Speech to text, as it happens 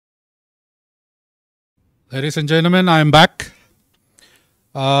Ladies and gentlemen, I am back.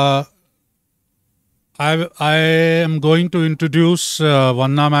 Uh, I am going to introduce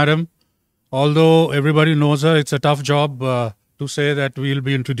Vanna Madam. Although everybody knows her, it's a tough job to say that we'll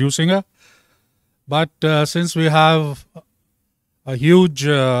be introducing her. But since we have a huge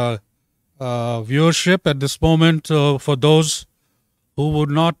viewership at this moment, for those who would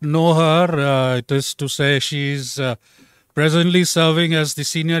not know her, it is to say she's presently serving as the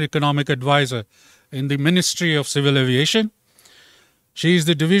Senior Economic Advisor in the Ministry of Civil Aviation. She is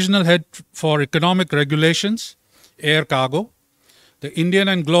the Divisional Head for Economic Regulations, Air Cargo, the Indian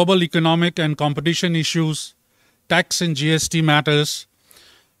and Global Economic and Competition Issues, Tax and GST Matters,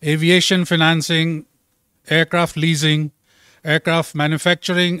 Aviation Financing, Aircraft Leasing, Aircraft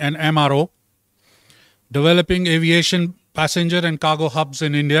Manufacturing and MRO, Developing Aviation Passenger and Cargo Hubs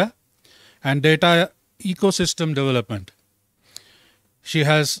in India, and Data Ecosystem Development. She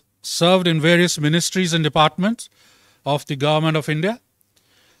has served in various ministries and departments of the Government of India,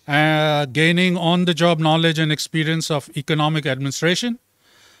 gaining on-the-job knowledge and experience of economic administration,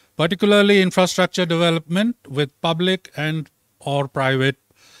 particularly infrastructure development with public and or private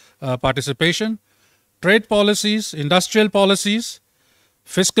participation, trade policies, industrial policies,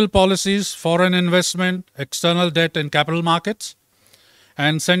 fiscal policies, foreign investment, external debt and capital markets,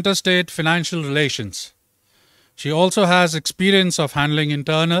 and center-state financial relations. She also has experience of handling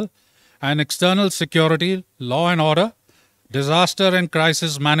internal and external security, law and order, disaster and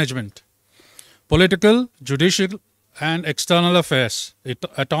crisis management, political, judicial and external affairs,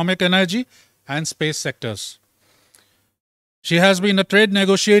 atomic energy and space sectors. She has been a trade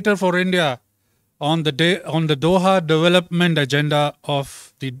negotiator for India on the Doha development agenda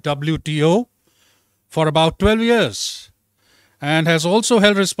of the WTO for about 12 years, and has also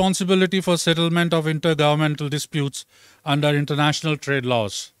held responsibility for settlement of intergovernmental disputes under international trade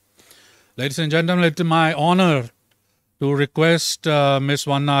laws. Ladies and gentlemen, it is my honor to request Ms.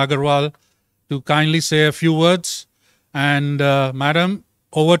 Vanna Agarwal to kindly say a few words. And Madam,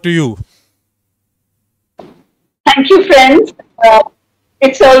 over to you. Thank you, friends.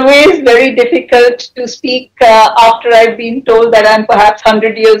 It's always very difficult to speak after I've been told that I'm perhaps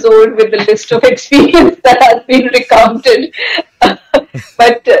 100 years old with the list of experience that has been recounted.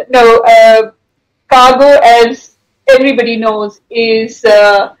 But no, cargo, as everybody knows, is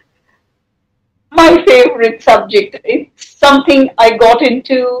my favorite subject. It's something I got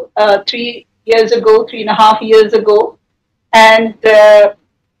into 3.5 years ago. And the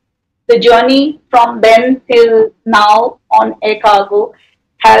journey from then till now on air cargo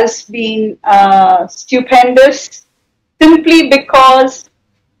has been stupendous, simply because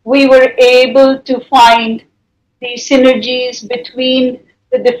we were able to find the synergies between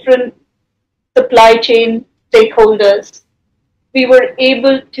the different supply chain stakeholders. We were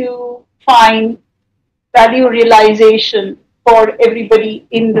able to find value realization for everybody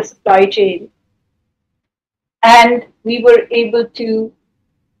in the supply chain. And we were able to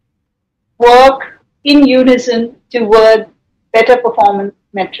work in unison toward better performance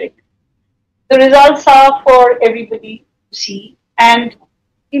metric. The results are for everybody to see. And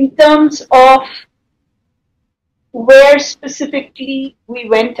in terms of where specifically we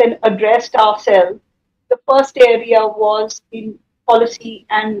went and addressed ourselves, the first area was in policy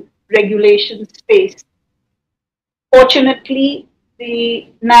and regulation space. Fortunately, the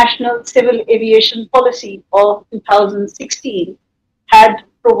National Civil Aviation Policy of 2016 had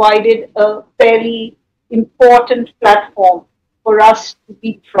provided a fairly important platform for us to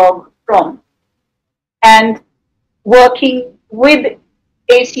leapfrog from. And working with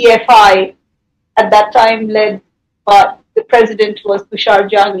ACFI, at that time led by the president was Tushar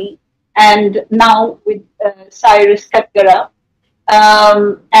Jani, and now with Cyrus Katgara,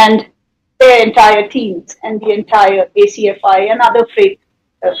 and their entire teams and the entire ACFI and other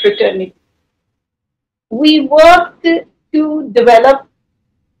fraternities. We worked to develop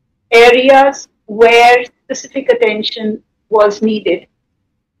areas where specific attention was needed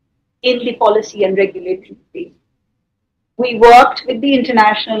in the policy and regulatory space. We worked with the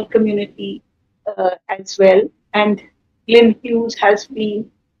international community as well, and Glenn Hughes has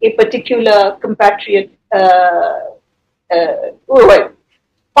been a particular compatriot,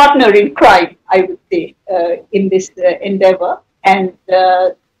 partner in crime, I would say, in this endeavor. And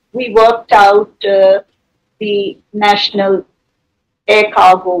we worked out the national air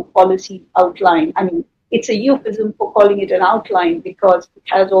cargo policy outline. I mean, it's a euphemism for calling it an outline because it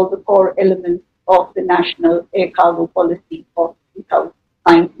has all the core elements of the national air cargo policy of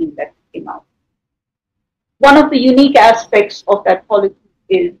 2019 that came out. One of the unique aspects of that policy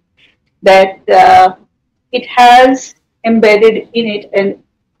is that it has embedded in it an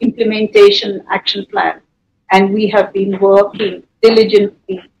implementation action plan. and we have been working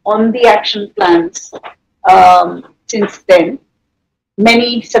diligently on the action plans since then.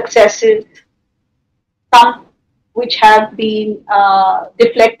 Many successes, some which have been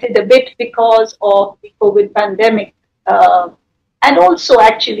deflected a bit because of the COVID pandemic, and also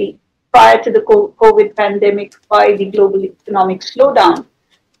actually prior to the COVID pandemic by the global economic slowdown.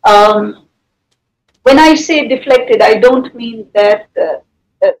 When I say deflected, I don't mean that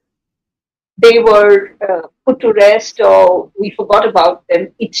they were put to rest or we forgot about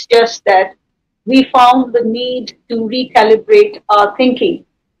them. It's just that we found the need to recalibrate our thinking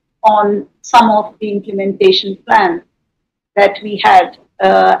on some of the implementation plans that we had.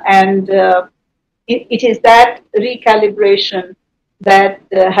 It is that recalibration that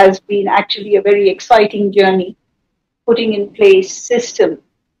has been actually a very exciting journey, putting in place systems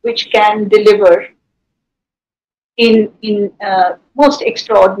which can deliver in most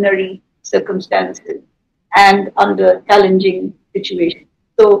extraordinary circumstances and under challenging situations.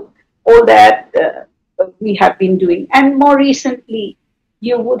 So all that we have been doing. And more recently,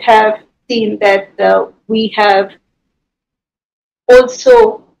 you would have seen that we have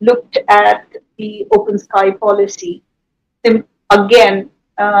also looked at the open sky policy, again,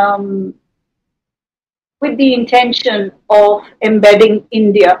 with the intention of embedding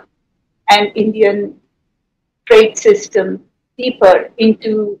India and Indian trade system deeper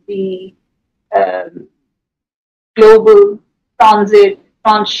into the global transit,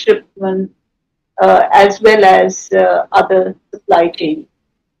 transshipment, as well as other supply chains.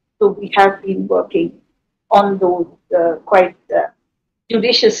 So we have been working on those quite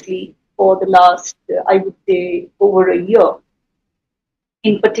judiciously for the last, I would say, over a year.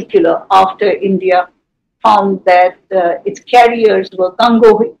 In particular, after India found that its carriers were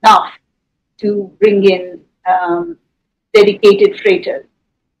gung-ho enough to bring in dedicated freighters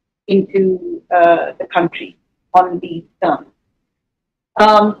into the country on these terms.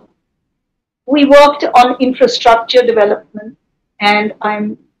 We worked on infrastructure development, and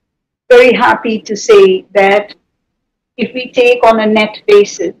I'm very happy to say that if we take on a net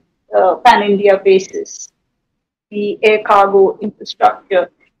basis, pan-India basis, the air cargo infrastructure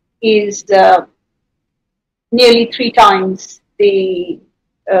is nearly 3 times the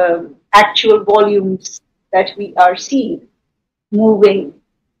actual volumes that we are seeing moving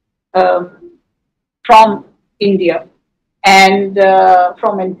from India and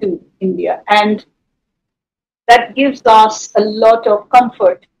from and to India. And that gives us a lot of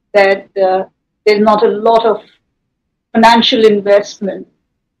comfort that there's not a lot of financial investment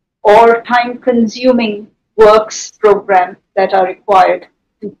or time-consuming works programs that are required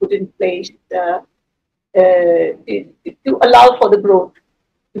to put in place to allow for the growth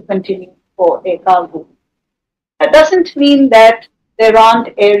to continue for air cargo. That doesn't mean that there aren't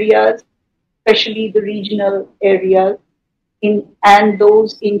areas, especially the regional areas, and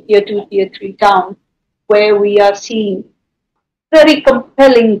those in tier 2, tier 3 towns, where we are seeing very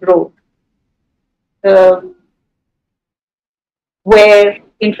compelling growth, where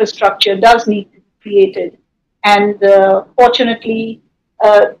infrastructure does need to be created. And fortunately,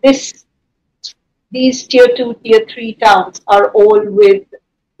 these tier 2, tier 3 towns are all with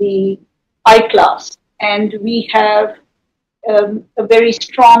the I class, and we have a very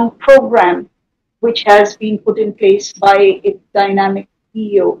strong program which has been put in place by its dynamic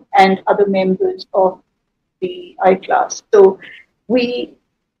CEO and other members of the I class. So we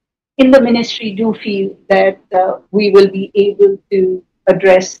in the ministry do feel that we will be able to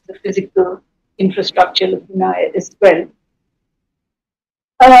address the physical infrastructure lacuna as well.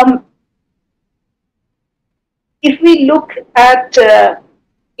 If we look at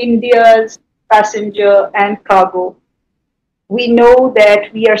India's passenger and cargo, we know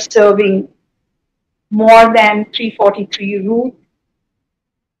that we are serving more than 343 routes,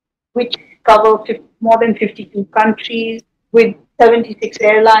 which cover more than 52 countries with 76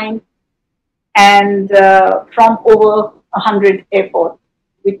 airlines and from over 100 airports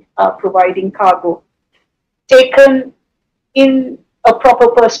which are providing cargo. Taken in a proper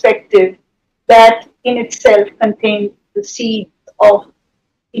perspective, that in itself contains the seeds of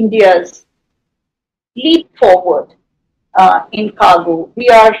India's leap forward in cargo. We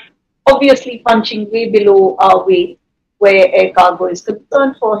are obviously punching way below our weight where air cargo is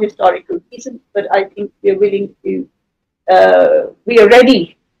concerned for historical reasons, but I think we are willing to, we are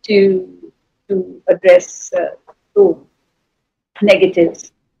ready to address those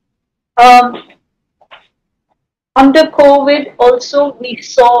negatives. Under COVID, also, we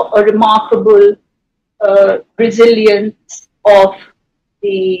saw a remarkable resilience of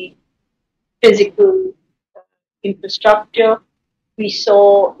the physical infrastructure. We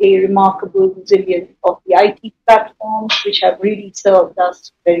saw a remarkable resilience of the IT platforms, which have really served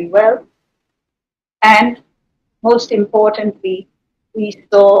us very well. And most importantly, we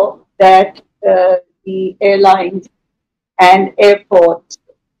saw that the airlines and airports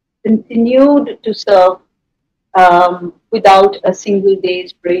continued to serve without a single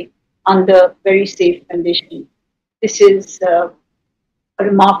day's break under very safe conditions. This is a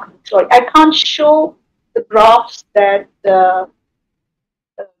remarkable story. I can't show the graphs that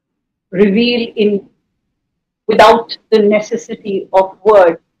reveal in without the necessity of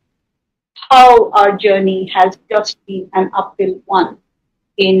words how our journey has just been an uphill one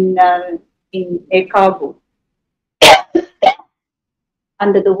in air cargo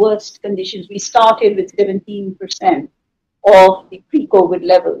under the worst conditions. We started with 17% of the pre-COVID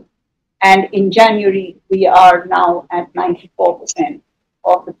level, and in January we are now at 94%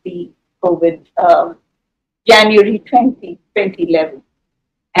 of the pre-COVID January 2020 level,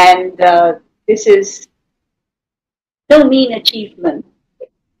 and this is no mean achievement.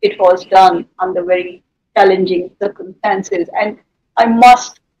 It was done under very challenging circumstances. And I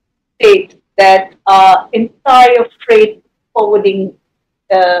must state that our entire freight forwarding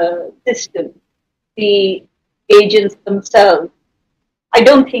system, the agents themselves, I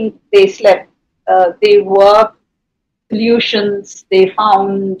don't think they slept. They worked solutions. They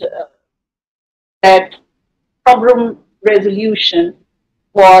found that problem resolution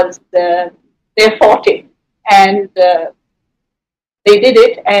was their forte. And they did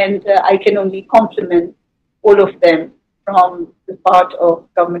it, and I can only compliment all of them from the part of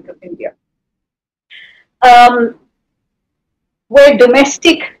Government of India. Where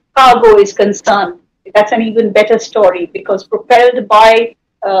domestic cargo is concerned, that's an even better story because propelled by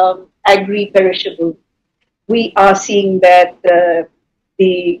agri-perishable, we are seeing that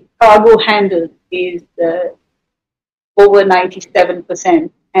the cargo handle is over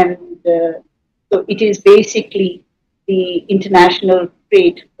 97%, and so it is basically the international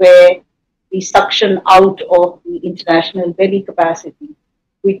freight where we suction out of the international belly capacity,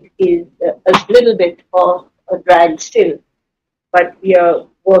 which is a little bit of a drag still, but we are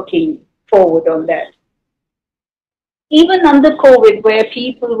working forward on that. Even under COVID, where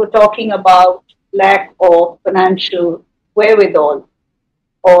people were talking about lack of financial wherewithal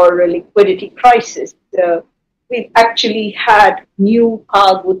or a liquidity crisis, we've actually had new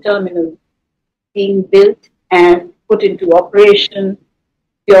cargo terminals being built and put into operation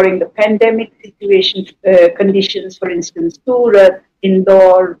during the pandemic situation conditions. For instance, Surat,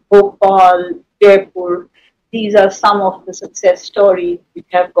 Indore, Bhopal, Jaipur. These are some of the success stories which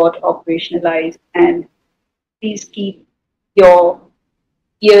have got operationalized, and please keep your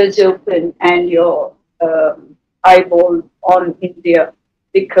ears open and your eyeball on India,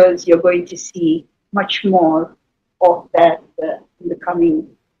 because you're going to see much more of that in the coming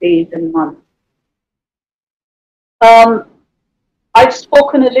days and months. I've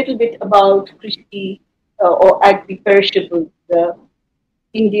spoken a little bit about Krishi or agri-perishables.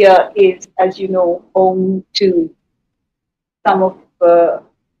 India is, as you know, home to some of,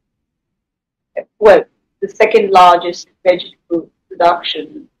 well, the second largest vegetable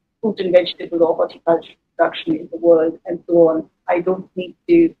production, fruit and vegetable or horticulture production in the world, and so on. I don't need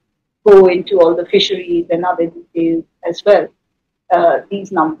to go into all the fisheries and other details as well.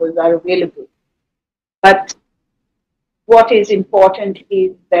 These numbers are available. But what is important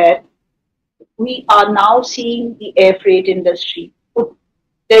is that we are now seeing the air freight industry put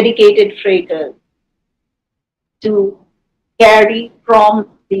dedicated freighters to carry from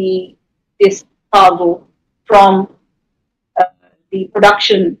this cargo from the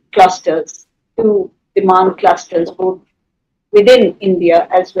production clusters to demand clusters, both within India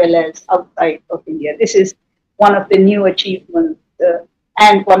as well as outside of India. This is one of the new achievements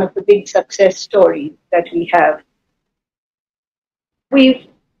and one of the big success stories that we have. We've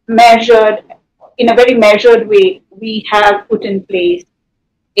measured, in a very measured way, we have put in place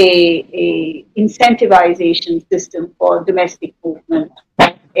a incentivization system for domestic movement of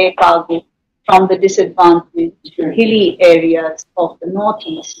air cargo from the disadvantaged hilly areas of the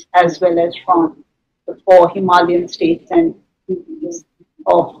northeast, as well as from the four Himalayan states and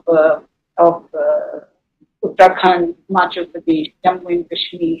of Uttarakhand, Himachal Pradesh, Jammu and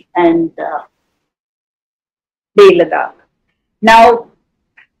Kashmir, and Leh Ladakh. Now,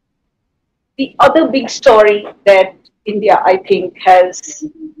 the other big story that India, I think, has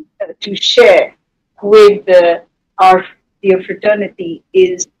to share with our dear fraternity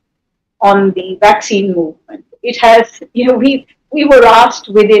is on the vaccine movement. It has, we were asked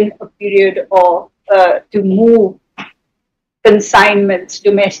within a period of to move consignments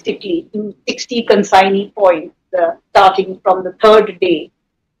domestically to 60 consignee points starting from the third day.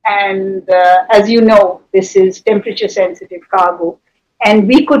 And as you know, this is temperature sensitive cargo. And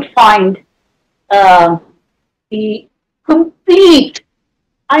we could find uh, the complete,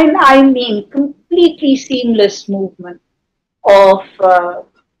 I mean, completely seamless movement of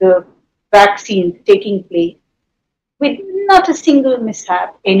the vaccines taking place with not a single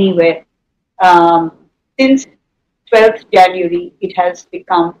mishap anywhere. Um, since 12th January, it has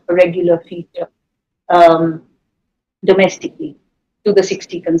become a regular feature um, domestically to the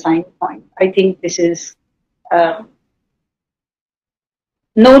 60 consigned point. I think this is uh,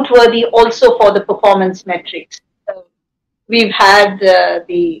 noteworthy also for the performance metrics. We've had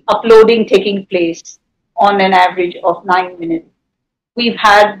the uploading taking place on an average of 9 minutes. We've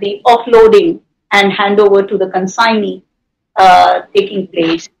had the offloading and handover to the consignee taking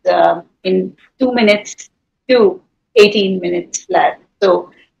place in 2 minutes to 18 minutes flat.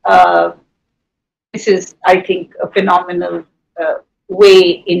 So this is, I think, a phenomenal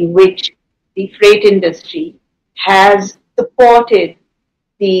way in which the freight industry has supported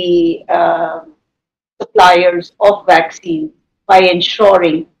the suppliers of vaccines by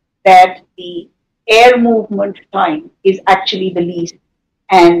ensuring that the air movement time is actually the least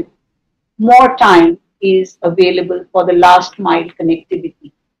and more time is available for the last mile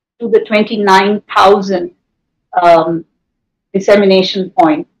connectivity to the 29,000 um, dissemination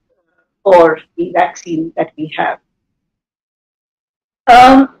points for the vaccine that we have.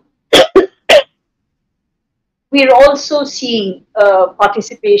 Um, we're also seeing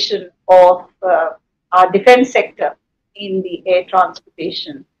participation of our defense sector in the air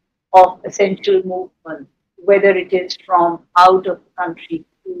transportation of essential movement, whether it is from out of the country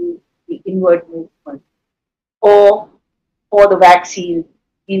to the inward movement, or for the vaccine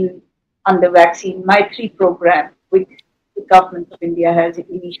in under Vaccine Maitri program, which the government of India has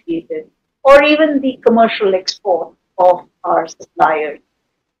initiated, or even the commercial export of our suppliers.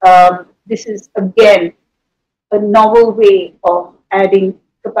 This is again a novel way of adding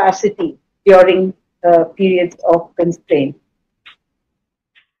capacity during periods of constraint.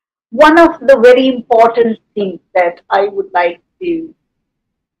 One of the very important things that I would like to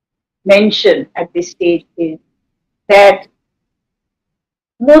mention at this stage is that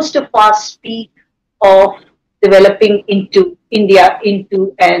most of us speak of developing into India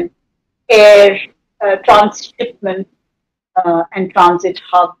into an air transshipment and transit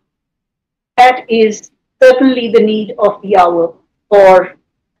hub. That is certainly the need of the hour for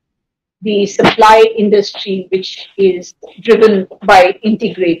the supply industry, which is driven by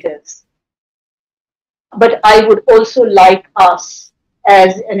integrators. But I would also like us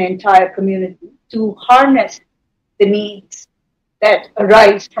as an entire community to harness the needs that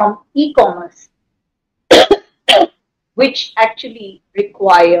arise from e-commerce, which actually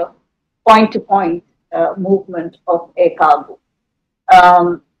require point-to-point movement of air cargo.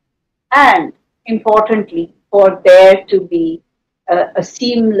 And importantly, for there to be a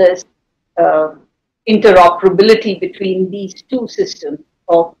seamless uh, interoperability between these two systems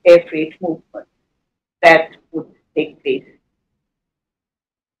of air freight movement that would take place.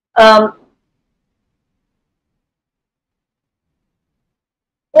 Um,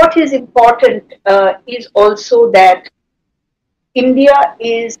 what is important is also that India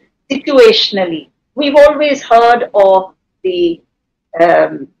is situationally, we've always heard of the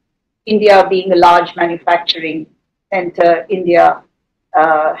um, India being a large manufacturing center, India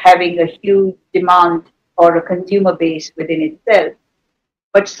having a huge demand or a consumer base within itself.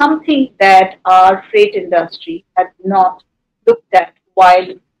 But something that our freight industry had not looked at while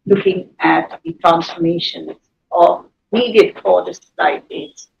looking at the transformations of needed for the supply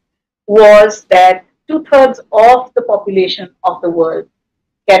chains was that two-thirds of the population of the world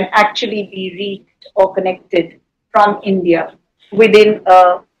can actually be reached or connected from India within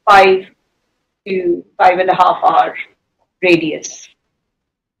a 5 to 5.5 hour radius.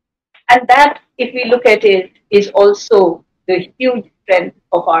 And that, if we look at it, is also the huge strength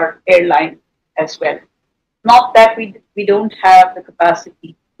of our airline as well. Not that we don't have the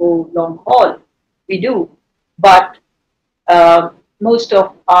capacity to go long haul, we do, but most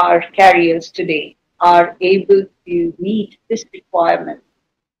of our carriers today are able to meet this requirement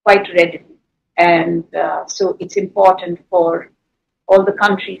quite readily. And so it's important for all the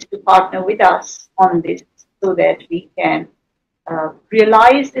countries to partner with us on this so that we can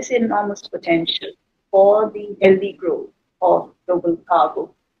realize this enormous potential for the healthy growth of global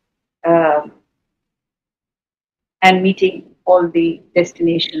cargo and meeting all the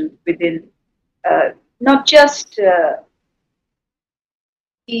destinations within not just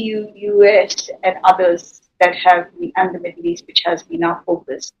EU, US, and others that have been, and the Middle East, which has been our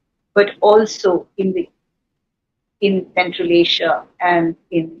focus, but also in the in Central Asia and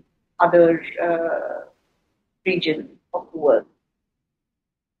in other regions of the world.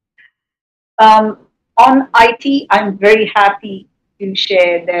 On IT, I'm very happy to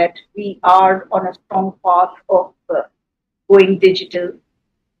share that we are on a strong path of going digital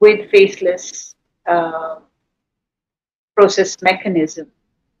with faceless process mechanism.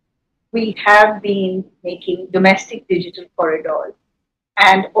 We have been making domestic digital corridors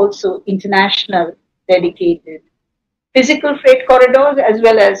and also international dedicated physical freight corridors as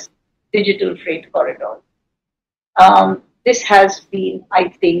well as digital freight corridors. This has been, I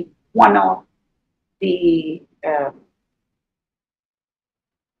think, one of the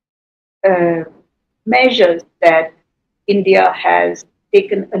measures that India has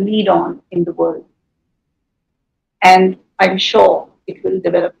taken a lead on in the world. And I'm sure it will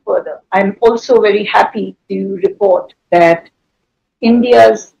develop further. I'm also very happy to report that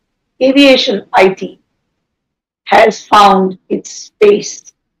India's aviation IT has found its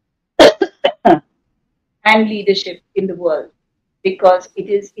space and leadership in the world because it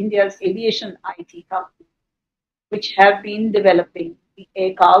is India's aviation IT company which have been developing the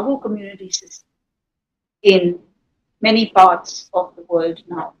air cargo community system in many parts of the world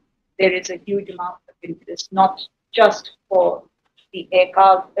now. There is a huge amount of interest, not just for the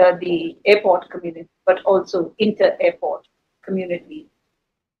the airport community, but also inter-airport community.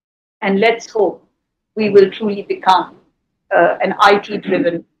 And let's hope we will truly become an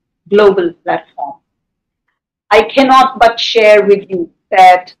IT-driven global platform. I cannot but share with you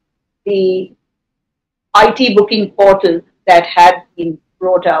that the IT booking portal that had been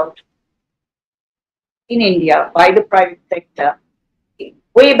brought out in India by the private sector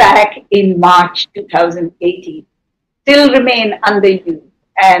way back in March 2018 still remain underused.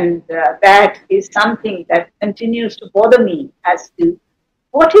 And that is something that continues to bother me as to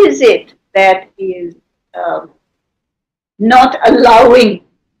what is it that is not allowing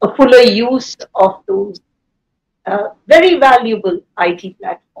a fuller use of those very valuable IT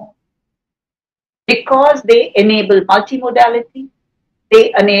platforms because they enable multimodality,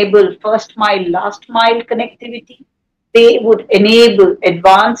 they enable first mile, last mile connectivity, they would enable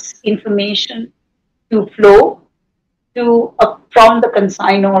advanced information to flow from the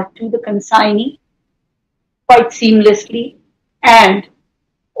consignor to the consignee quite seamlessly, and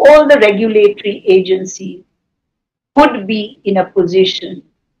all the regulatory agencies would be in a position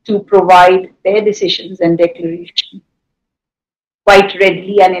to provide their decisions and declarations quite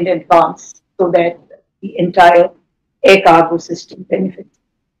readily and in advance so that the entire air cargo system benefits.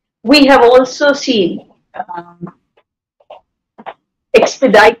 We have also seen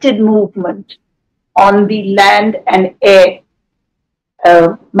expedited movement on the land and air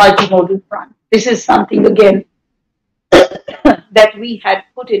multimodal front. This is something, again, that we had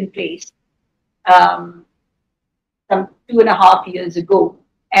put in place some 2.5 years ago,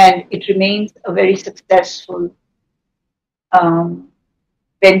 and it remains a very successful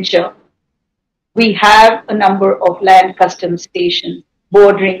venture. We have a number of land customs stations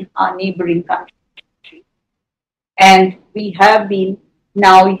bordering our neighboring country, and we have been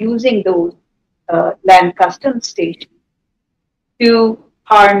now using those land customs stations to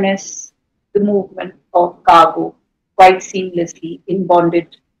harness the movement of cargo quite seamlessly in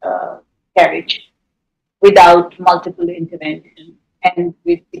bonded carriage without multiple intervention and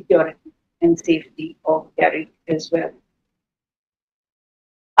with security and safety of carriage as well.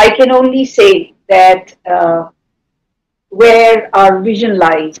 I can only say that where our vision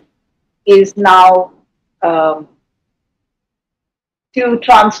lies is now to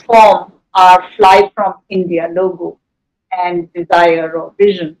transform our Fly from India logo and desire or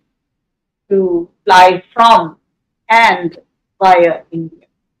vision to fly from and via India,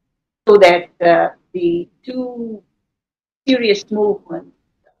 so that the two serious movements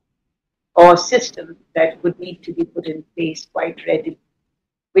or systems that would need to be put in place quite readily,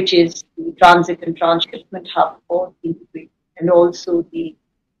 which is the transit and transshipment hub for integrated, and also the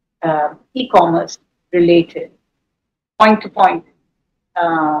e-commerce related point-to-point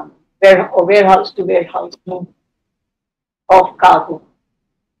warehouse to warehouse movement of cargo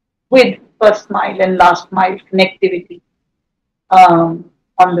with first mile and last mile connectivity on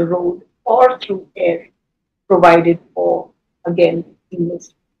the road or through air provided for, again,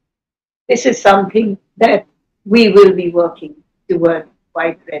 seamless. This is something that we will be working toward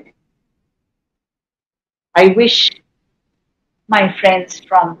quite readily. I wish my friends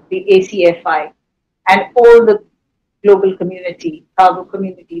from the ACFI and all the global community, cargo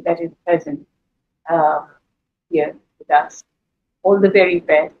community that is present here with us, all the very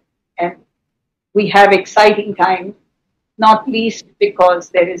best. And we have exciting times, not least because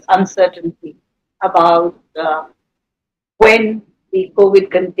there is uncertainty about when the COVID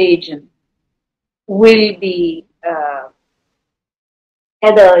contagion will be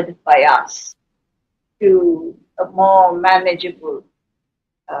tethered by us to a more manageable,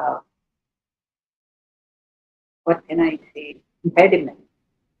 uh, what can I say, impediment.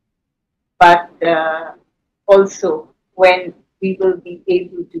 But also when we will be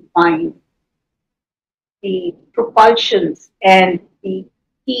able to find the propulsions and the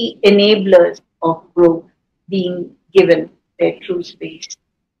key enablers of growth being given their true space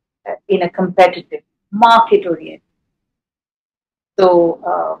in a competitive, market-oriented.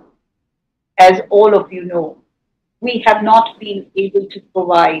 So, as all of you know, we have not been able to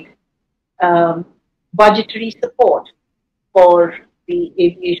provide budgetary support for the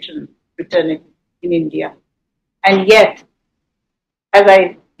aviation fraternity in India. And yet, as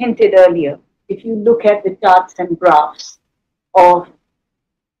I hinted earlier, if you look at the charts and graphs of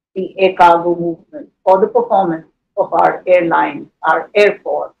the air cargo movement or the performance of our airlines, our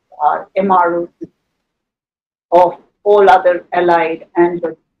airports, our MROs, of all other allied and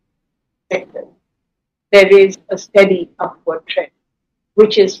sectors, there is a steady upward trend,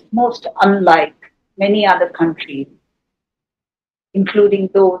 which is most unlike many other countries, including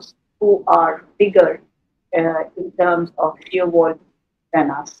those who are bigger in terms of sheer volume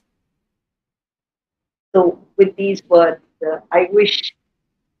than us. So with these words, I wish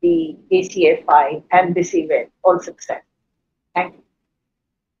the ACFI and this event all success. Thank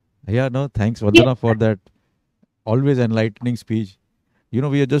you. Yeah, no, thanks, Vandana, for that always enlightening speech. You know,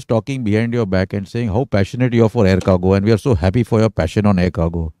 we are just talking behind your back and saying how passionate you are for air cargo, and we are so happy for your passion on air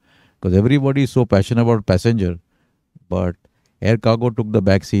cargo because everybody is so passionate about passenger, but air cargo took the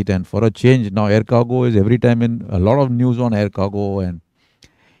back seat, and for a change, now air cargo is every time in a lot of news on air cargo. And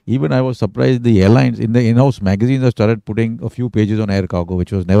even I was surprised the airlines in the in-house magazines have started putting a few pages on air cargo,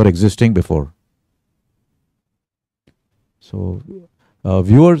 which was never existing before. So,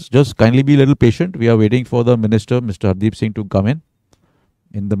 viewers, just kindly be a little patient. We are waiting for the minister, Mr. Hardeep Singh, to come in.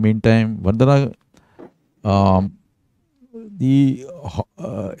 In the meantime, Vandana, the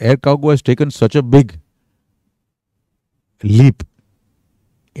air cargo has taken such a big leap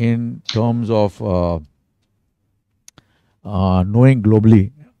in terms of knowing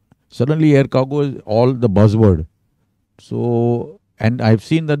globally. Suddenly, air cargo is all the buzzword. So, and I've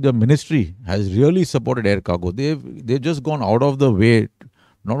seen that the ministry has really supported air cargo. They've just gone out of the way,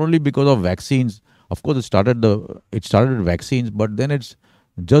 not only because of vaccines. Of course, it started with vaccines, but then it's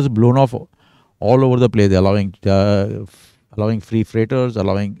just blown off all over the place. They're allowing free freighters,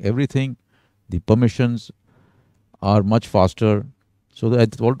 allowing everything. The permissions are much faster. So I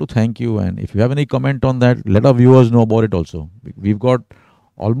want to thank you. And if you have any comment on that, let our viewers know about it also. We've got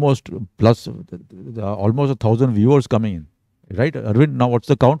almost 1,000 viewers coming in. Right, Arvind? Now, what's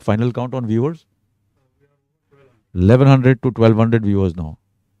the count? Final count on viewers? 1,100 to 1,200 viewers now.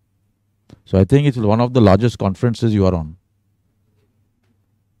 So I think it's one of the largest conferences you are on.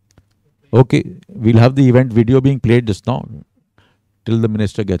 Okay, we'll have the event video being played just now till the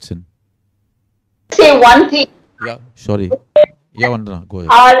minister gets in. Say one thing. Yeah, sorry. Yeah, Vandana, go ahead.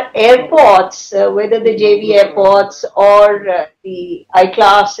 Our airports, whether the JV airports or the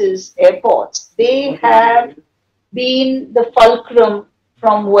I-classes airports, they have been the fulcrum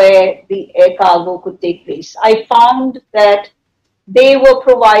from where the air cargo could take place. I found that they were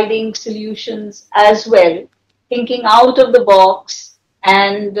providing solutions as well, thinking out of the box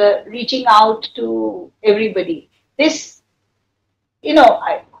and reaching out to everybody. This, a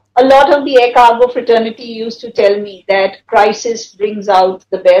lot of the air cargo fraternity used to tell me that crisis brings out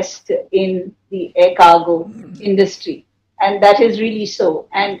the best in the air cargo industry. And that is really so.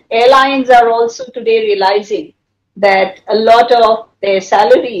 And airlines are also today realizing that a lot of their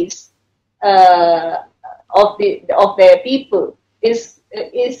salaries of their people is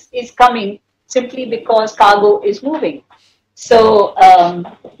coming simply because cargo is moving. So,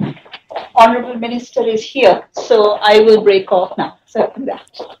 Honorable Minister is here, so I will break off now. So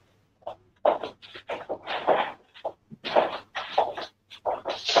that.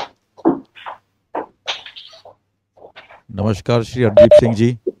 Namaskar, Shri Hardeep Singh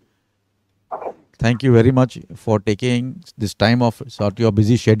ji. Thank you very much for taking this time off out your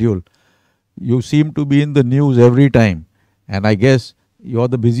busy schedule. You seem to be in the news every time, and I guess you are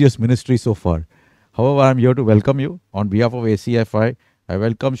the busiest ministry so far. However, I am here to welcome you on behalf of ACFI. I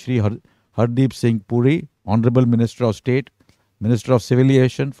welcome Shri Hardeep Singh Puri, Honorable Minister of State, Minister of Civil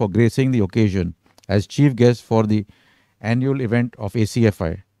Aviation, for gracing the occasion as chief guest for the annual event of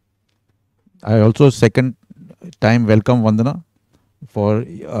ACFI. I also second time welcome Vandana for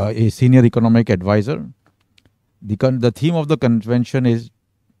a senior economic advisor. The theme of the convention is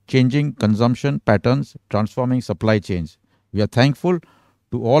changing consumption patterns, transforming supply chains. We are thankful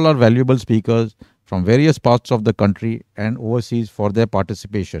to all our valuable speakers from various parts of the country and overseas for their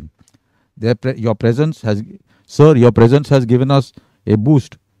participation. Your presence has, sir, your presence has given us a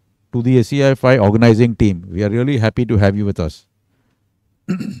boost to the ACFI organizing team. We are really happy to have you with us.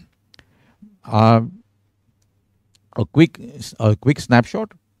 uh, a quick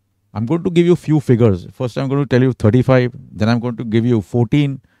snapshot. I'm going to give you a few figures. First, I'm going to tell you 35, then I'm going to give you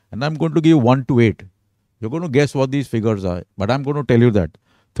 14, and I'm going to give you 1 to 8. You're going to guess what these figures are, but I'm going to tell you that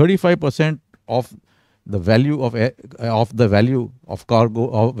 35% of the value of cargo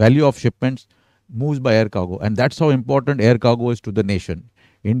or value of shipments moves by air cargo, and that's how important air cargo is to the nation.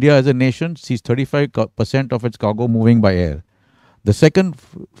 India as a nation sees 35% of its cargo moving by air. The second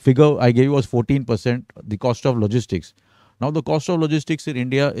figure I gave you was 14%, the cost of logistics. Now, the cost of logistics in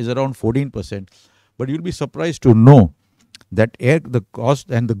India is around 14%, but you'll be surprised to know that the cost,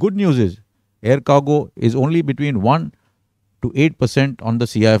 and the good news is air cargo is only between 1 to 8% on the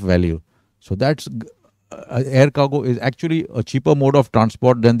CIF value. So that's air cargo is actually a cheaper mode of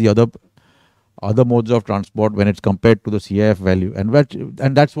transport than the other modes of transport when it's compared to the CIF value, and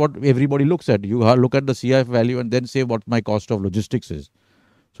that's what everybody looks at. You look at the CIF value and then say what my cost of logistics is.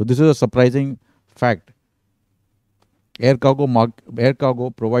 So this is a surprising fact. Air cargo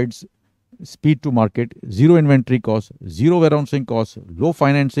provides speed to market, zero inventory cost, zero warehousing cost, low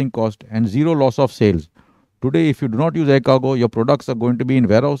financing cost, and zero loss of sales. Today, if you do not use air cargo, your products are going to be in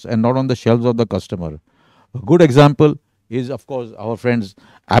warehouse and not on the shelves of the customer. A good example is, of course, our friends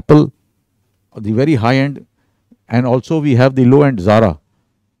Apple, the very high end, and also we have the low end Zara,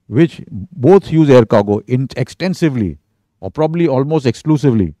 which both use air cargo extensively or probably almost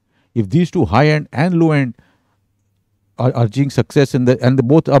exclusively. If these two high end and low end are achieving success and the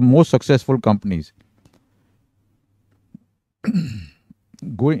both are most successful companies.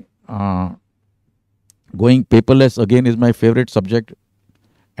 Going paperless again is my favorite subject,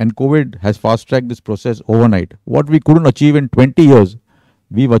 and COVID has fast-tracked this process overnight. What we couldn't achieve in 20 years,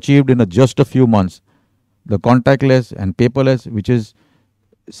 we've achieved in just a few months. The contactless and paperless, which is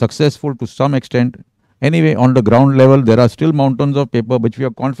successful to some extent. Anyway, on the ground level, there are still mountains of paper, which we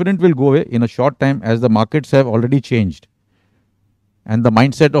are confident will go away in a short time, as the markets have already changed. And the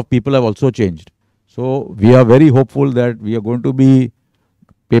mindset of people have also changed. So we are very hopeful that we are going to be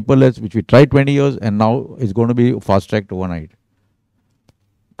paperless, which we tried 20 years, and now is going to be fast-tracked overnight.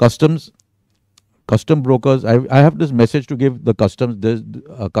 Custom brokers, I have this message to give the custom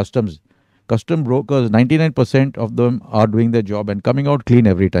brokers. 99% of them are doing their job and coming out clean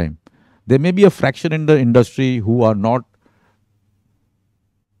every time. There may be a fraction in the industry who are not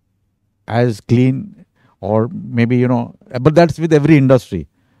as clean, or maybe, but that's with every industry.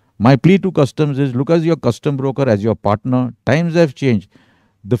 My plea to customs is, look at your custom broker as your partner. Times have changed.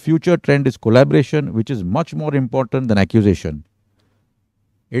 The future trend is collaboration, which is much more important than accusation.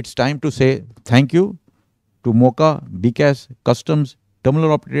 It's time to say thank you to MOCA, BCAS, customs,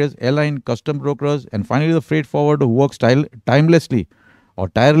 terminal operators, airline, custom brokers, and finally the freight forwarder who works tirelessly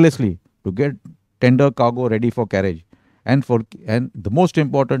to get tender cargo ready for carriage. And the most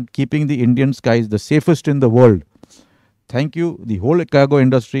important, keeping the Indian skies the safest in the world. Thank you, the whole cargo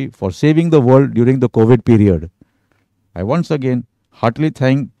industry, for saving the world during the COVID period. I once again heartily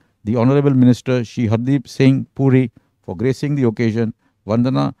thank the Honorable Minister Shri Hardeep Singh Puri for gracing the occasion,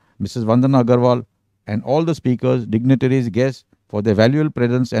 Mrs. Vandana Agarwal, and all the speakers, dignitaries, guests for their valuable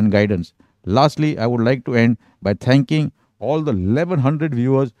presence and guidance. Lastly, I would like to end by thanking all the 1100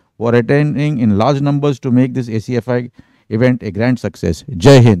 viewers who are attending in large numbers to make this ACFI event a grand success.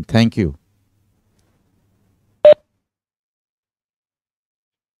 Jai Hind. Thank you.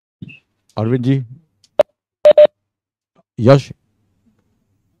 Arvindji, Yash,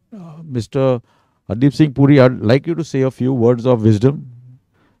 Mr. Hardeep Singh Puri, I'd like you to say a few words of wisdom.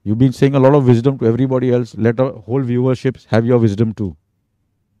 You've been saying a lot of wisdom to everybody else. Let our whole viewership have your wisdom too.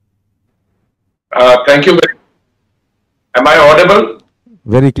 Thank you. Am I audible?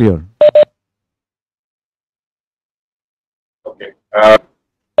 Very clear. Okay.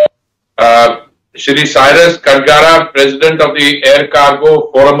 Shri Cyrus Kargara, President of the Air Cargo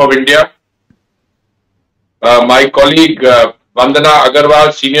Forum of India. My colleague Vandana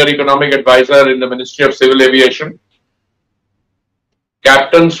Agarwal, Senior Economic Advisor in the Ministry of Civil Aviation.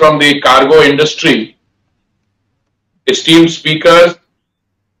 Captains from the cargo industry. Esteemed speakers,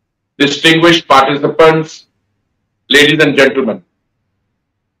 distinguished participants, ladies and gentlemen.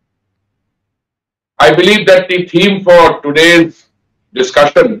 I believe that the theme for today's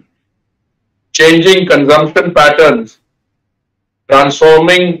discussion, changing consumption patterns,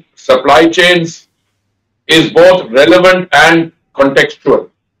 transforming supply chains, is both relevant and contextual.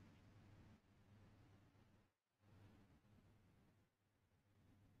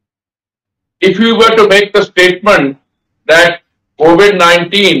 if you were to make the statement that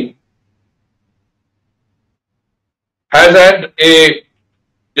COVID-19 has had a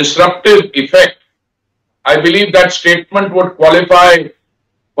disruptive effect, I believe that statement would qualify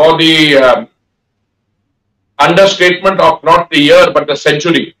for the understatement of not the year but the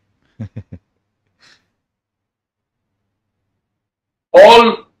century.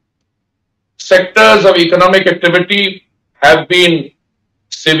 All sectors of economic activity have been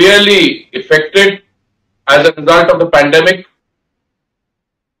severely affected as a result of the pandemic.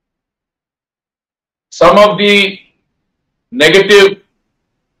 Some of the negative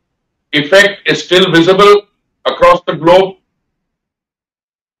effect is still visible across the globe,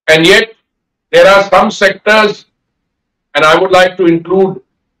 and yet there are some sectors, and I would like to include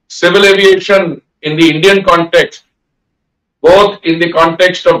civil aviation in the Indian context, both in the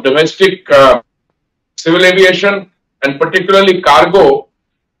context of domestic civil aviation and particularly cargo,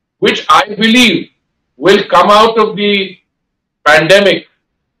 which I believe will come out of the pandemic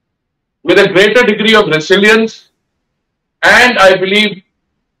with a greater degree of resilience, and I believe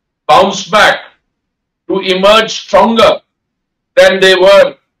bounce back to emerge stronger than they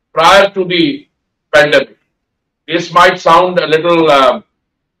were prior to the pandemic. This might sound a little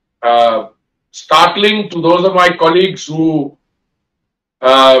startling to those of my colleagues who,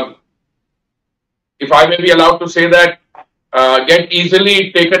 if I may be allowed to say that, get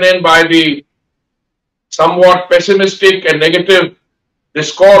easily taken in by the somewhat pessimistic and negative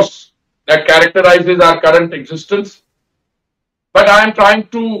discourse that characterizes our current existence. But I am trying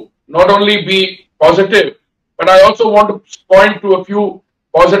to not only be positive, but I also want to point to a few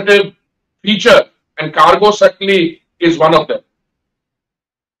positive features, and cargo certainly is one of them.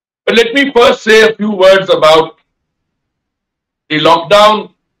 But let me first say a few words about the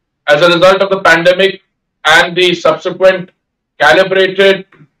lockdown as a result of the pandemic and the subsequent calibrated,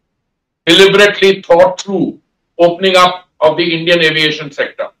 deliberately thought through opening up of the Indian aviation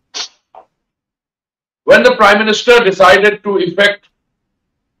sector. When the Prime Minister decided to effect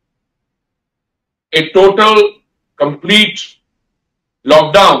a total, complete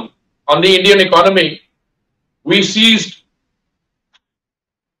lockdown on the Indian economy, we ceased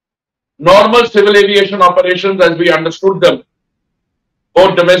normal civil aviation operations as we understood them,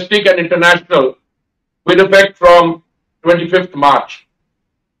 both domestic and international, with effect from 25th March.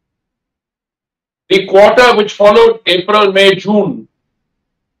 The quarter which followed April, May, June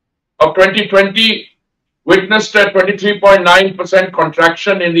of 2020 witnessed a 23.9%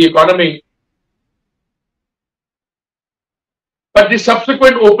 contraction in the economy. But the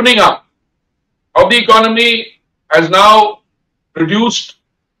subsequent opening up of the economy has now produced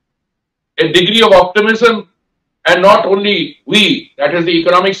a degree of optimism, and not only we, that is the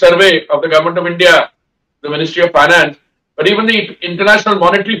economic survey of the Government of India, the Ministry of Finance, but even the International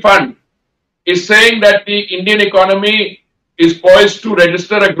Monetary Fund is saying that the Indian economy is poised to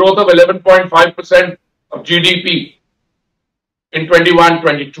register a growth of 11.5% of GDP in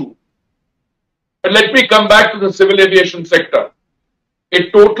 21-22. But let me come back to the civil aviation sector. A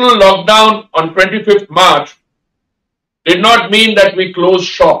total lockdown on 25th March did not mean that we closed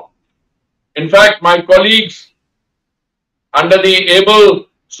shop. In fact, my colleagues, under the able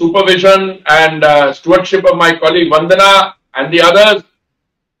supervision and stewardship of my colleague Vandana and the others,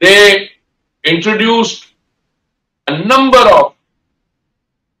 they introduced a number of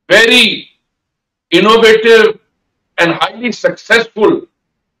very innovative and highly successful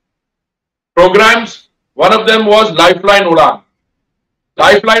programs. One of them was Lifeline Udan.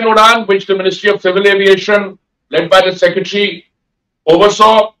 Lifeline Udan, which the Ministry of Civil Aviation, led by the Secretary,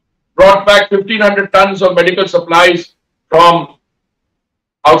 oversaw, brought back 1,500 tons of medical supplies from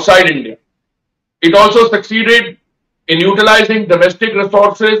outside India. It also succeeded in utilizing domestic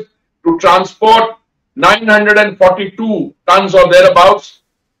resources to transport 942 tons or thereabouts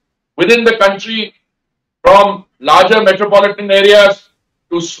within the country from larger metropolitan areas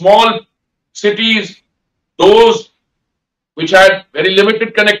to small cities, those which had very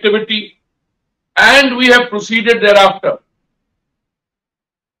limited connectivity, and we have proceeded thereafter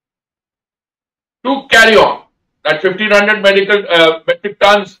to carry on. That 1,500 metric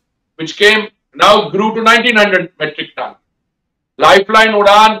tons which came now grew to 1,900 metric tons. Lifeline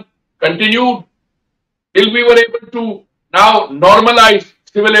Udan continued till we were able to now normalize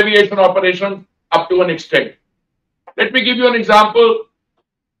civil aviation operations up to an extent. Let me give you an example.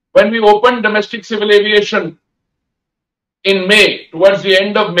 When we opened domestic civil aviation in May, towards the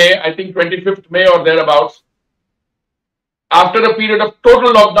end of May, I think 25th May or thereabouts, after a period of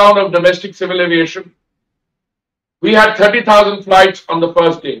total lockdown of domestic civil aviation, we had 30,000 flights on the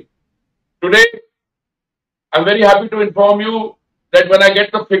first day. Today, I'm very happy to inform you that when I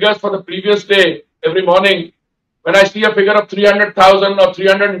get the figures for the previous day every morning, when I see a figure of 300,000 or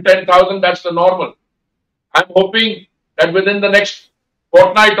 310,000, that's the normal. I'm hoping that within the next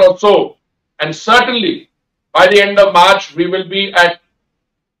fortnight or so, and certainly by the end of March, we will be at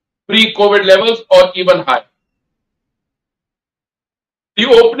pre-COVID levels or even higher. The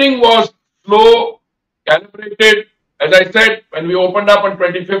opening was slow, calibrated. As I said, when we opened up on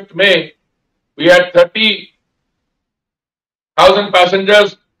 25th May, we had 30,000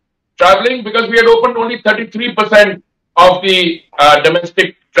 passengers traveling because we had opened only 33% of the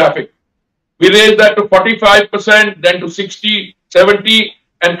domestic traffic. We raised that to 45%, then to 60, 70,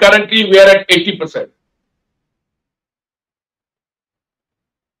 and currently we are at 80%.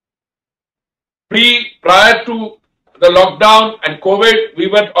 Prior to the lockdown and COVID, we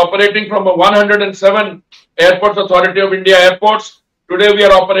were operating from a 107 Airports Authority of India airports. Today we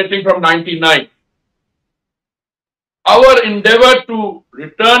are operating from 99. Our endeavor to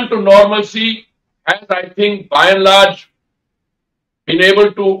return to normalcy has, I think, by and large, been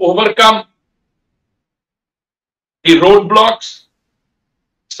able to overcome the roadblocks,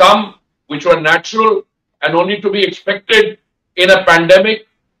 some which were natural and only to be expected in a pandemic,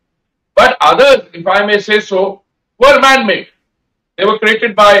 but others, if I may say so, were man-made. They were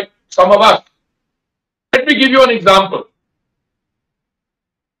created by some of us. Let me give you an example.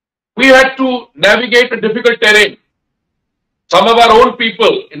 We had to navigate a difficult terrain. Some of our own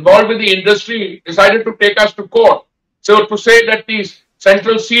people involved in the industry decided to take us to court, so to say that these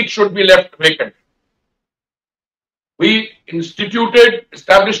central seats should be left vacant. We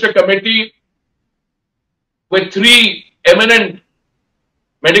established a committee with 3 eminent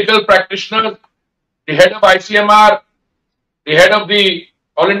medical practitioners, the head of ICMR, the head of the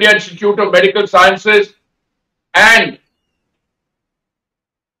All India Institute of Medical Sciences, and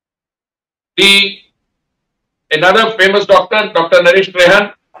another famous doctor, Dr. Naresh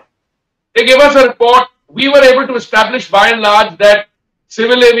Trehan. They gave us a report. We were able to establish by and large that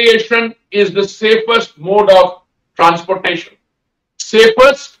civil aviation is the safest mode of transportation.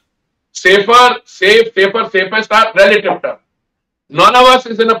 Safest, safest are relative terms. None of us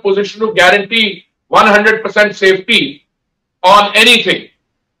is in a position to guarantee 100% safety on anything.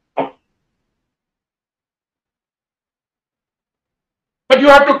 But you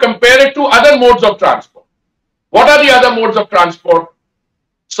have to compare it to other modes of transport. What are the other modes of transport?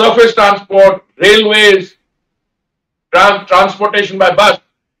 Surface transport, railways, transportation by bus.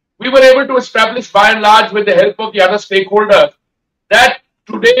 We were able to establish by and large with the help of the other stakeholders that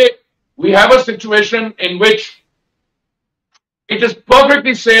today we have a situation in which it is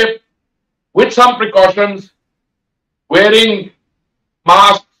perfectly safe with some precautions, wearing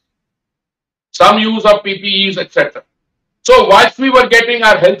masks, some use of PPEs, etc. So whilst we were getting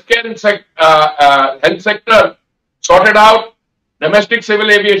our healthcare and health sector sorted out, domestic civil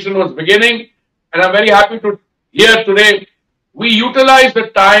aviation was beginning, and I'm very happy to hear today we utilized the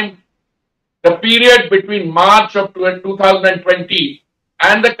time, the period between March of 2020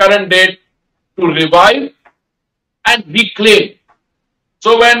 and the current date to revive and reclaim.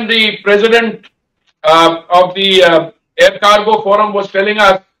 So when the president of the Air Cargo Forum was telling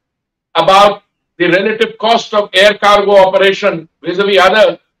us about the relative cost of air cargo operation vis-a-vis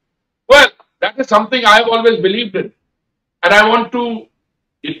others, well, that is something I have always believed in. And I want to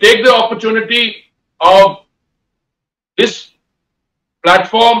take the opportunity of this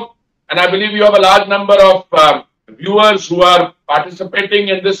platform, and I believe you have a large number of viewers who are participating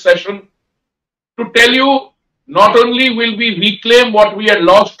in this session, to tell you not only will we reclaim what we had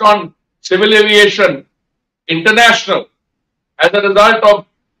lost on civil aviation international as a result of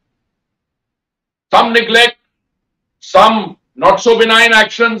some neglect, some not so benign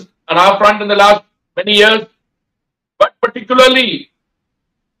actions on our front in the last many years, but particularly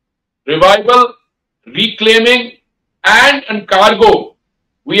revival, reclaiming, and in cargo,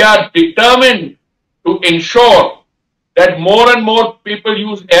 we are determined to ensure that more and more people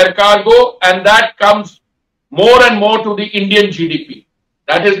use air cargo, and that comes more and more to the Indian GDP.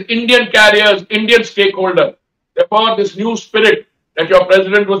 That is Indian carriers, Indian stakeholders. Therefore, this new spirit that your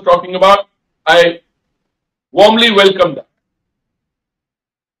president was talking about, I warmly welcome that.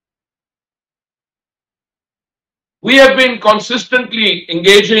 We have been consistently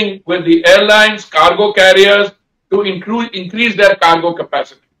engaging with the airlines, cargo carriers to increase their cargo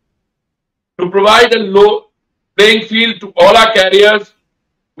capacity. To provide a low playing field to all our carriers,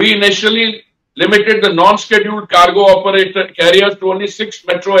 we initially limited the non-scheduled cargo operator carriers to only 6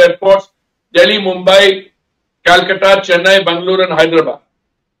 metro airports: Delhi, Mumbai, Calcutta, Chennai, Bangalore, and Hyderabad.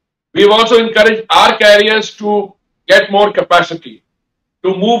 We have also encouraged our carriers to get more capacity,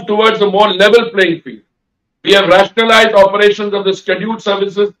 to move towards a more level playing field. We have rationalized operations of the scheduled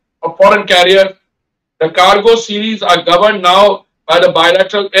services of foreign carriers. The cargo series are governed now by the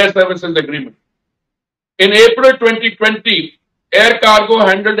bilateral air services agreement. In April 2020, air cargo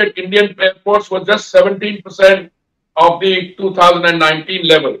handled at Indian airports was just 17% of the 2019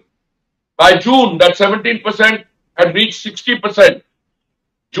 level. By June, that 17% had reached 60%.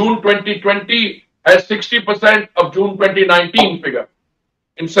 June 2020 has 60% of June 2019 figure.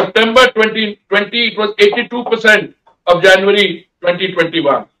 In September 2020, it was 82% of January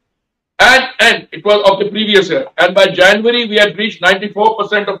 2021. And it was of the previous year. And by January, we had reached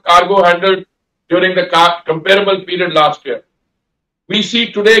 94% of cargo handled during the comparable period last year. We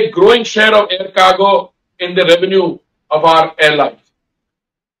see today growing share of air cargo in the revenue of our airlines.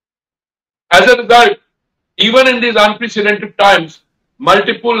 As a result, even in these unprecedented times,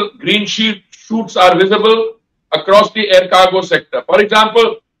 multiple green shoots are visible across the air cargo sector. For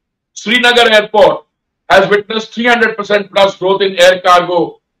example, Srinagar Airport has witnessed 300% plus growth in air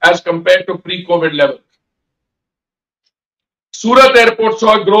cargo as compared to pre-COVID levels. Surat Airport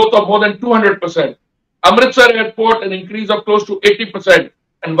saw a growth of more than 200%. Amritsar Airport, an increase of close to 80%.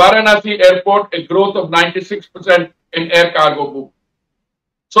 And Varanasi Airport, a growth of 96% in air cargo movement.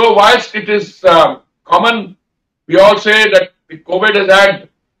 So whilst it is common, we all say that the COVID has had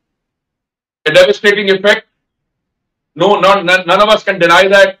a devastating effect. No, none of us can deny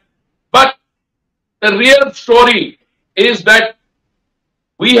that. But the real story is that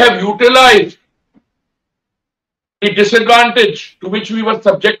we have utilized the disadvantage to which we were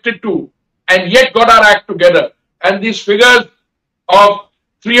subjected to and yet got our act together. And these figures of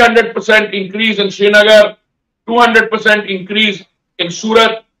 300% increase in Srinagar, 200% increase in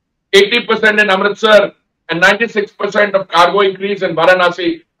Surat, 80% in Amritsar, and 96% of cargo increase in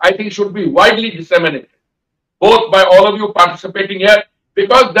Varanasi, I think should be widely disseminated, both by all of you participating here,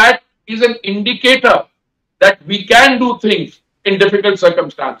 because that is an indicator that we can do things in difficult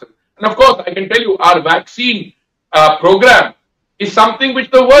circumstances. And of course, I can tell you our vaccine program is something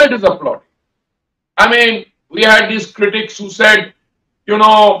which the world is applauding. I mean, we had these critics who said, you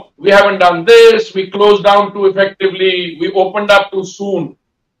know, we haven't done this, we closed down too effectively, we opened up too soon.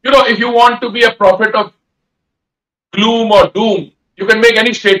 You know, if you want to be a prophet of gloom or doom, you can make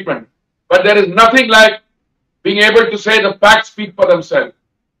any statement. But there is nothing like being able to say the facts speak for themselves.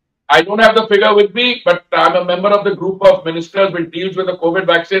 I don't have the figure with me, but I'm a member of the group of ministers which deals with the COVID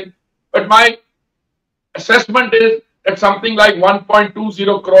vaccine. But my assessment is that something like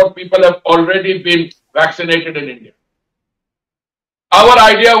 1.20 crore people have already been vaccinated in India. Our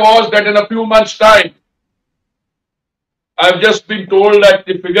idea was that in a few months' time, I've just been told that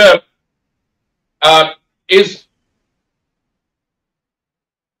the figure is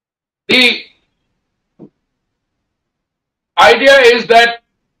the idea is that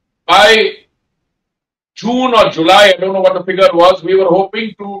by June or July, I don't know what the figure was, we were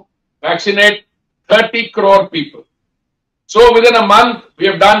hoping to vaccinate 30 crore people. So within a month, we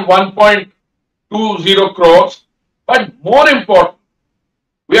have done 1.20 crores. But more important,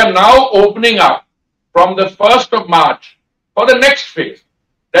 we are now opening up from the 1st of March for the next phase.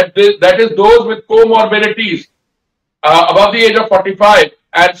 That is those with comorbidities above the age of 45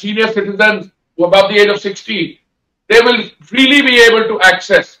 and senior citizens who are above the age of 60. They will freely be able to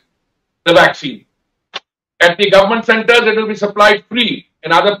access the vaccine. At the government centers, it will be supplied free.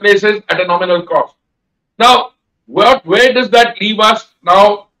 In other places, at a nominal cost. Now, where does that leave us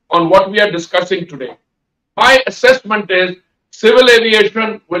now on what we are discussing today? My assessment is civil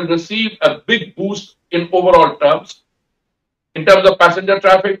aviation will receive a big boost in overall terms, in terms of passenger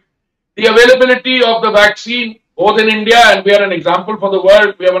traffic. The availability of the vaccine, both in India, and we are an example for the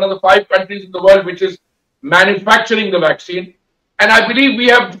world. We are one of the 5 countries in the world which is manufacturing the vaccine. And I believe we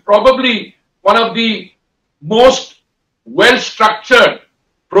have probably one of the most well-structured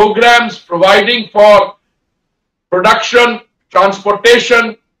programs providing for production,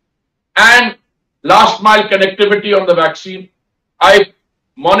 transportation, and last mile connectivity on the vaccine. I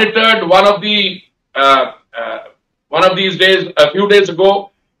monitored one of these days, a few days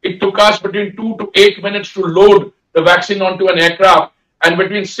ago. It took us between 2 to 8 minutes to load the vaccine onto an aircraft and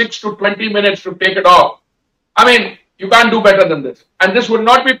between 6 to 20 minutes to take it off. I mean, you can't do better than this. And this would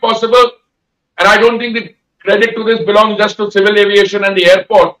not be possible. And I don't think the credit to this belongs just to civil aviation and the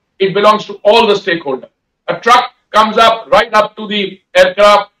airport. It belongs to all the stakeholders. A truck comes up right up to the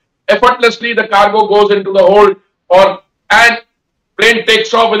aircraft. Effortlessly, the cargo goes into the hold, and plane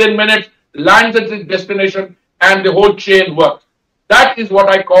takes off within minutes, lands at its destination, and the whole chain works. That is what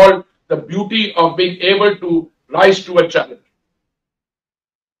I call the beauty of being able to rise to a challenge.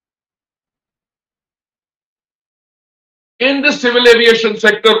 In the civil aviation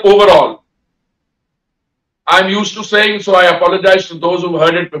sector overall, I'm used to saying, so I apologize to those who've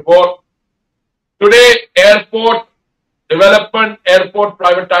heard it before. Today, airport development, airport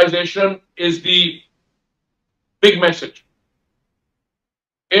privatization is the big message.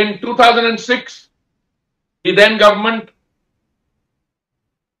 In 2006, the then government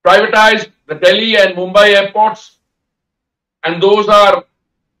privatized the Delhi and Mumbai airports, and those are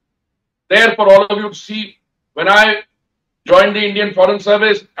there for all of you to see. When I joined the Indian Foreign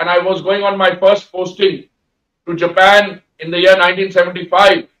Service and I was going on my first posting to Japan in the year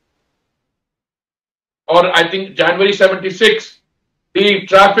 1975, or I think January 76, the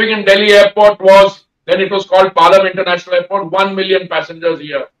traffic in Delhi airport was, then it was called Palam International Airport, 1 million passengers a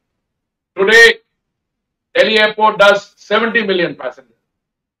year. Today, Delhi airport does 70 million passengers.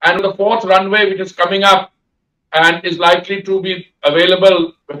 And the fourth runway, which is coming up and is likely to be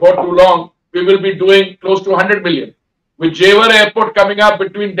available before too long, we will be doing close to 100 million. With Jewar airport coming up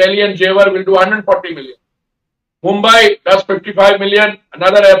between Delhi and Jewar, we'll do 140 million. Mumbai does 55 million.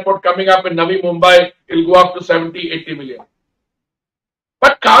 Another airport coming up in Navi Mumbai will go up to 70, 80 million.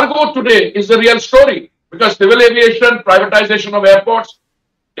 But cargo today is the real story because civil aviation, privatization of airports,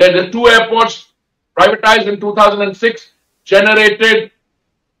 the two airports privatized in 2006 generated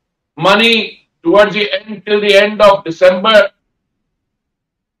money towards the end, till the end of December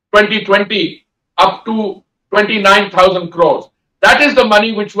 2020, up to 29,000 crores. That is the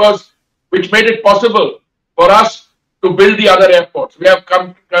money which made it possible for us to build the other airports. We have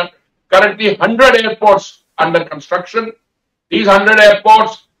currently 100 airports under construction. These 100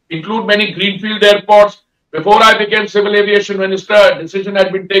 airports include many greenfield airports. Before I became Civil Aviation Minister, a decision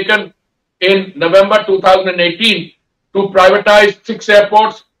had been taken in November 2018 to privatize 6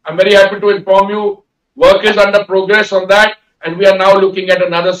 airports. I'm very happy to inform you, work is under progress on that, and we are now looking at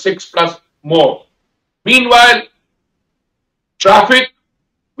another 6 plus more. Meanwhile, traffic,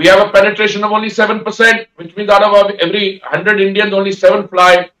 we have a penetration of only 7%, which means out of every 100 Indians, only 7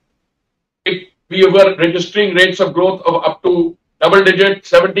 fly. We were registering rates of growth of up to double digit,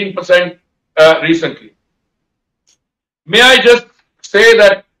 17% recently. May I just say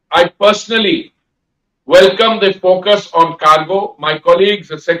that I personally welcome the focus on cargo. My colleagues,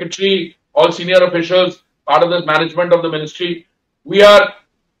 the secretary, all senior officials, part of the management of the ministry, we are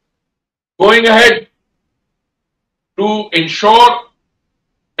going ahead to ensure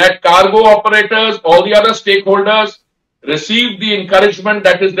that cargo operators, all the other stakeholders receive the encouragement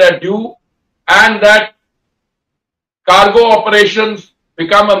that is their due, and that cargo operations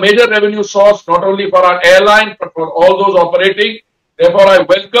become a major revenue source, not only for our airline, but for all those operating. Therefore, I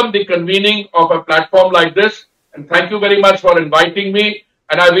welcome the convening of a platform like this, and thank you very much for inviting me,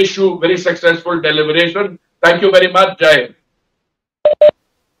 and I wish you very successful deliberation. Thank you very much. Jai Hind.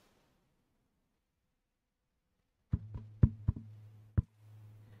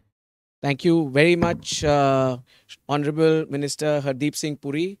 Thank you very much, Honorable Minister Hardeep Singh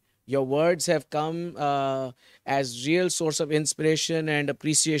Puri. Your words have come as real source of inspiration and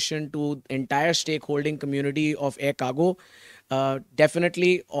appreciation to entire stakeholding community of air cargo.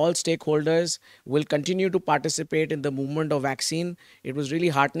 Definitely all stakeholders will continue to participate in the movement of vaccine. It was really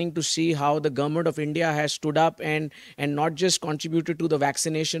heartening to see how the government of India has stood up and not just contributed to the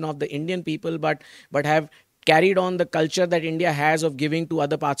vaccination of the Indian people, but have carried on the culture that India has of giving to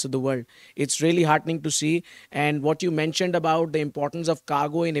other parts of the world. It's really heartening to see. And what you mentioned about the importance of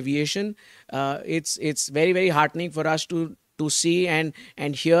cargo in aviation, it's very, very heartening for us to see and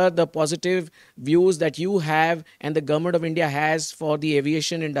hear the positive views that you have and the government of India has for the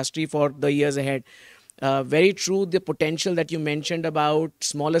aviation industry for the years ahead. Very true, the potential that you mentioned about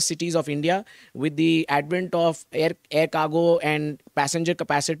smaller cities of India with the advent of air cargo and passenger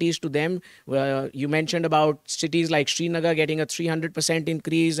capacities to them. You mentioned about cities like Srinagar getting a 300%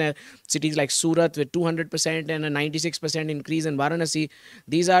 increase, cities like Surat with 200% and a 96% increase in Varanasi.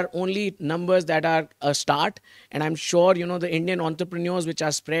 These are only numbers that are a start. And I'm sure, the Indian entrepreneurs which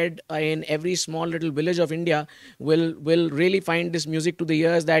are spread in every small little village of India will really find this music to the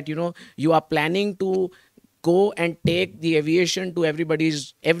ears that, you are planning to go and take the aviation to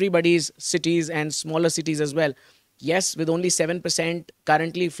everybody's cities and smaller cities as well. Yes, with only 7%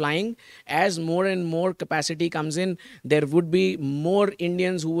 currently flying, as more and more capacity comes in, there would be more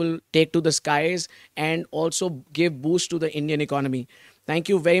Indians who will take to the skies and also give boost to the Indian economy. Thank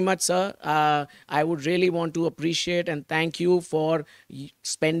you very much, sir. I would really want to appreciate and thank you for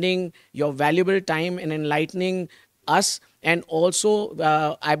spending your valuable time in enlightening us. And also,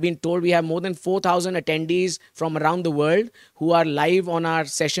 I've been told we have more than 4,000 attendees from around the world who are live on our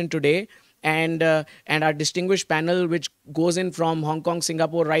session today. and our distinguished panel, which goes in from Hong Kong,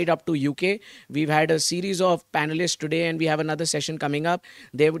 Singapore, right up to UK. We've had a series of panelists today, and we have another session coming up.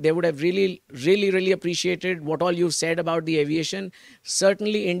 They would have really appreciated what all you've said about the aviation.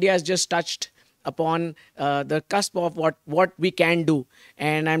 Certainly, India has just touched upon the cusp of what we can do,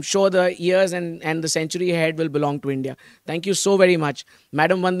 and I'm sure the years and the century ahead will belong to India. Thank you so very much,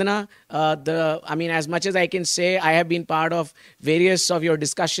 Madam Vandana. As much as I can say, I have been part of various of your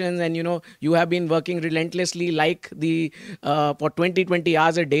discussions, and you have been working relentlessly like the for 20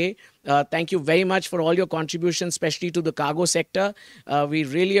 hours a day. Thank you very much for all your contributions, especially to the cargo sector. We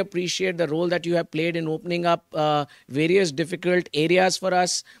really appreciate the role that you have played in opening up various difficult areas for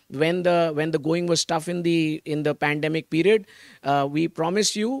us when the going was tough in the pandemic period. We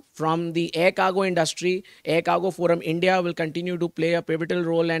promise you, from the air cargo industry, Air Cargo Forum India will continue to play a pivotal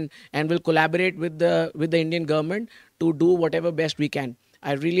role and will collaborate with the Indian government to do whatever best we can.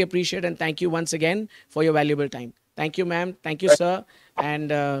 I really appreciate and thank you once again for your valuable time. Thank you, ma'am. Thank you, sir.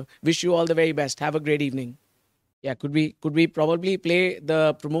 And wish you all the very best. Have a great evening. Yeah, could we probably play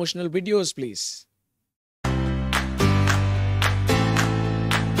the promotional videos, please?